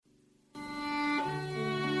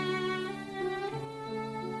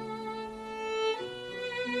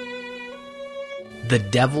The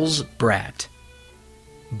Devil's Brat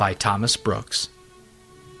by Thomas Brooks.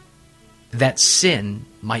 That sin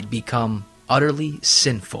might become utterly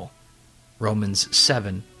sinful. Romans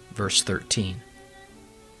 7, verse 13.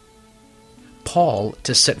 Paul,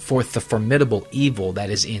 to set forth the formidable evil that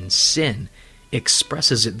is in sin,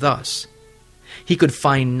 expresses it thus. He could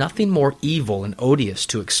find nothing more evil and odious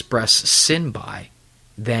to express sin by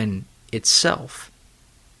than itself.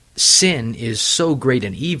 Sin is so great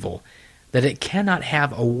an evil that it cannot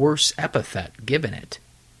have a worse epithet given it.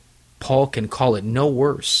 Paul can call it no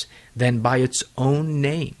worse than by its own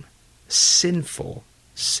name, sinful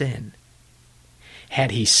sin.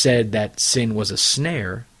 Had he said that sin was a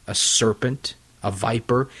snare, a serpent, a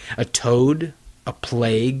viper, a toad, a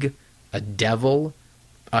plague, a devil,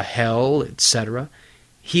 a hell, etc.,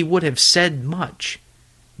 he would have said much,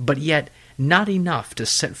 but yet not enough to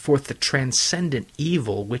set forth the transcendent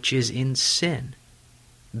evil which is in sin.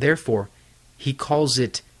 Therefore, he calls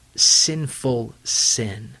it sinful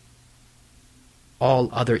sin. All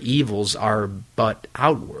other evils are but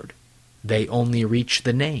outward. They only reach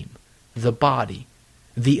the name, the body,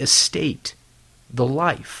 the estate, the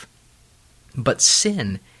life. But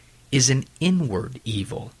sin is an inward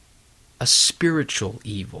evil, a spiritual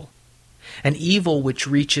evil, an evil which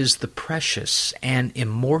reaches the precious and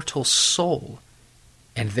immortal soul,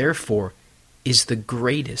 and therefore is the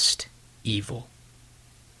greatest evil.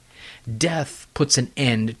 Death puts an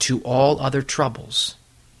end to all other troubles,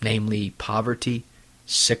 namely poverty,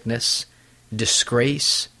 sickness,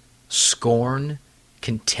 disgrace, scorn,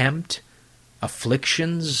 contempt,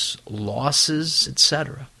 afflictions, losses,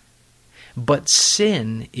 etc. But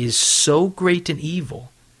sin is so great an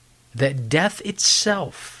evil that death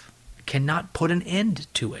itself cannot put an end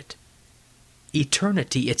to it.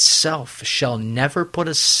 Eternity itself shall never put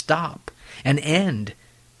a stop, an end,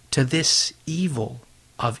 to this evil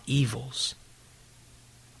of evils.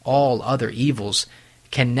 All other evils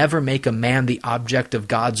can never make a man the object of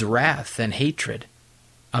God's wrath and hatred.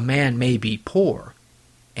 A man may be poor,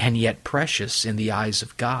 and yet precious in the eyes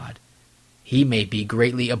of God. He may be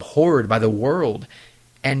greatly abhorred by the world,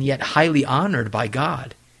 and yet highly honored by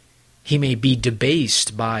God. He may be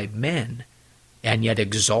debased by men, and yet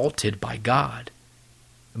exalted by God.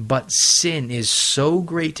 But sin is so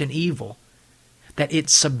great an evil that it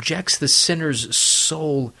subjects the sinner's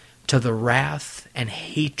soul to the wrath and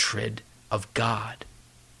hatred of God.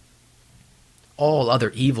 All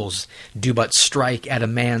other evils do but strike at a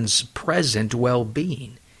man's present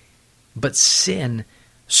well-being, but sin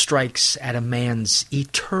strikes at a man's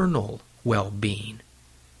eternal well-being.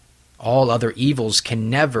 All other evils can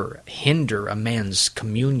never hinder a man's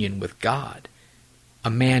communion with God. A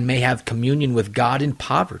man may have communion with God in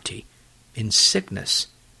poverty, in sickness,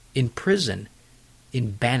 in prison,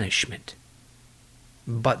 in banishment.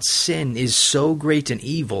 But sin is so great an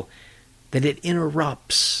evil that it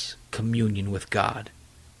interrupts communion with God.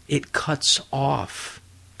 It cuts off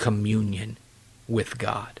communion with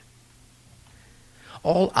God.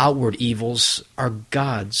 All outward evils are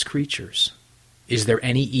God's creatures. Is there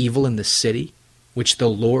any evil in the city which the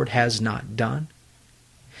Lord has not done?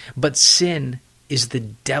 But sin is the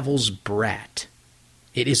devil's brat.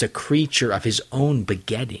 It is a creature of his own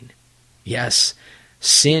begetting. Yes,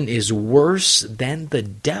 sin is worse than the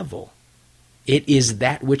devil. It is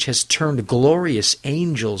that which has turned glorious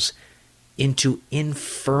angels into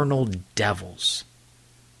infernal devils.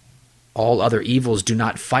 All other evils do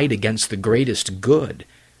not fight against the greatest good,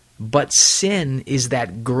 but sin is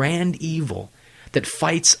that grand evil that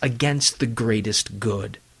fights against the greatest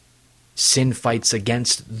good. Sin fights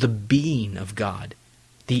against the being of God,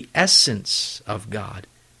 the essence of God,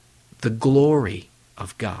 the glory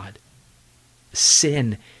of God.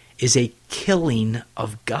 Sin is a killing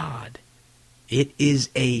of God. It is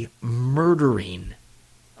a murdering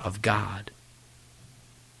of God.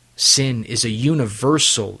 Sin is a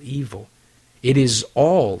universal evil. It is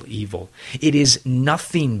all evil. It is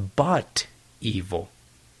nothing but evil.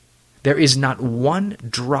 There is not one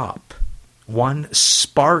drop, one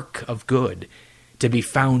spark of good to be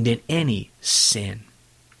found in any sin.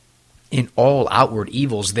 In all outward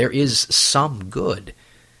evils there is some good.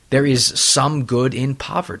 There is some good in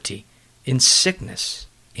poverty, in sickness,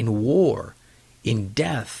 in war, in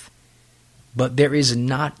death, but there is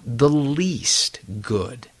not the least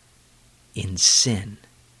good in sin.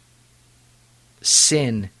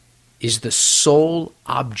 Sin is the sole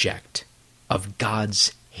object of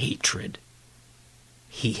God's hatred.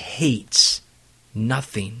 He hates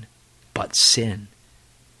nothing but sin.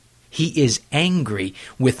 He is angry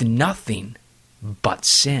with nothing but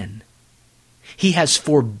sin. He has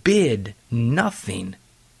forbid nothing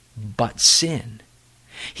but sin.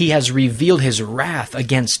 He has revealed his wrath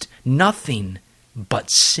against nothing but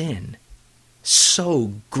sin.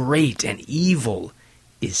 So great and evil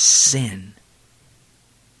is sin.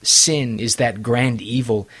 Sin is that grand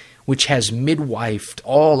evil which has midwifed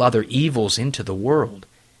all other evils into the world.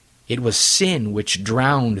 It was sin which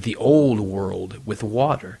drowned the old world with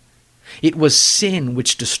water. It was sin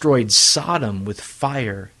which destroyed Sodom with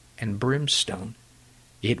fire and brimstone.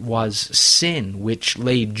 It was sin which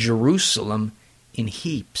laid Jerusalem in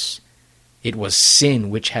heaps. It was sin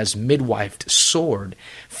which has midwifed sword,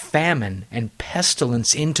 famine, and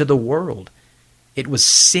pestilence into the world. It was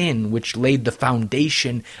sin which laid the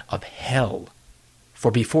foundation of hell.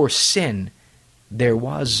 For before sin, there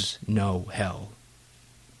was no hell.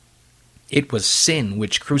 It was sin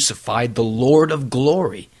which crucified the Lord of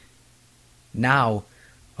glory. Now,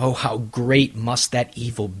 oh, how great must that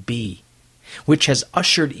evil be, which has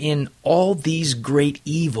ushered in all these great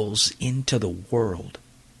evils into the world.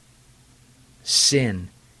 Sin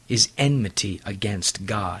is enmity against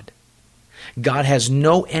God. God has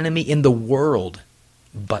no enemy in the world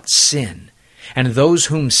but sin, and those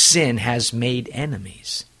whom sin has made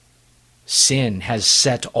enemies. Sin has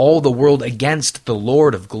set all the world against the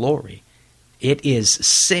Lord of glory. It is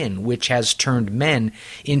sin which has turned men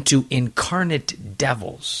into incarnate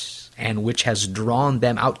devils, and which has drawn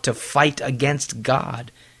them out to fight against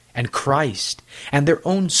God and Christ and their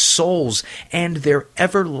own souls and their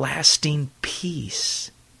everlasting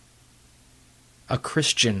peace. A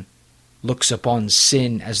Christian looks upon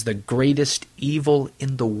sin as the greatest evil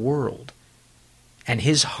in the world, and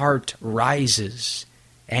his heart rises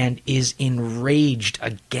and is enraged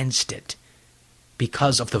against it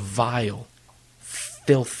because of the vile,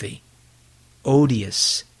 filthy,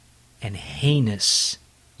 odious, and heinous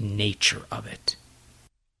nature of it.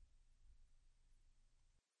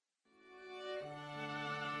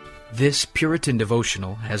 This Puritan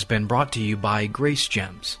devotional has been brought to you by Grace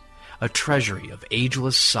Gems, a treasury of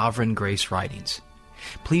ageless sovereign grace writings.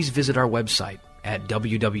 Please visit our website at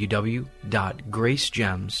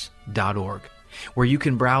www.gracegems.org, where you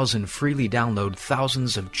can browse and freely download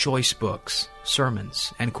thousands of choice books,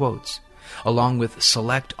 sermons, and quotes, along with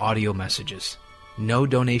select audio messages. No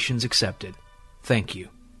donations accepted. Thank you.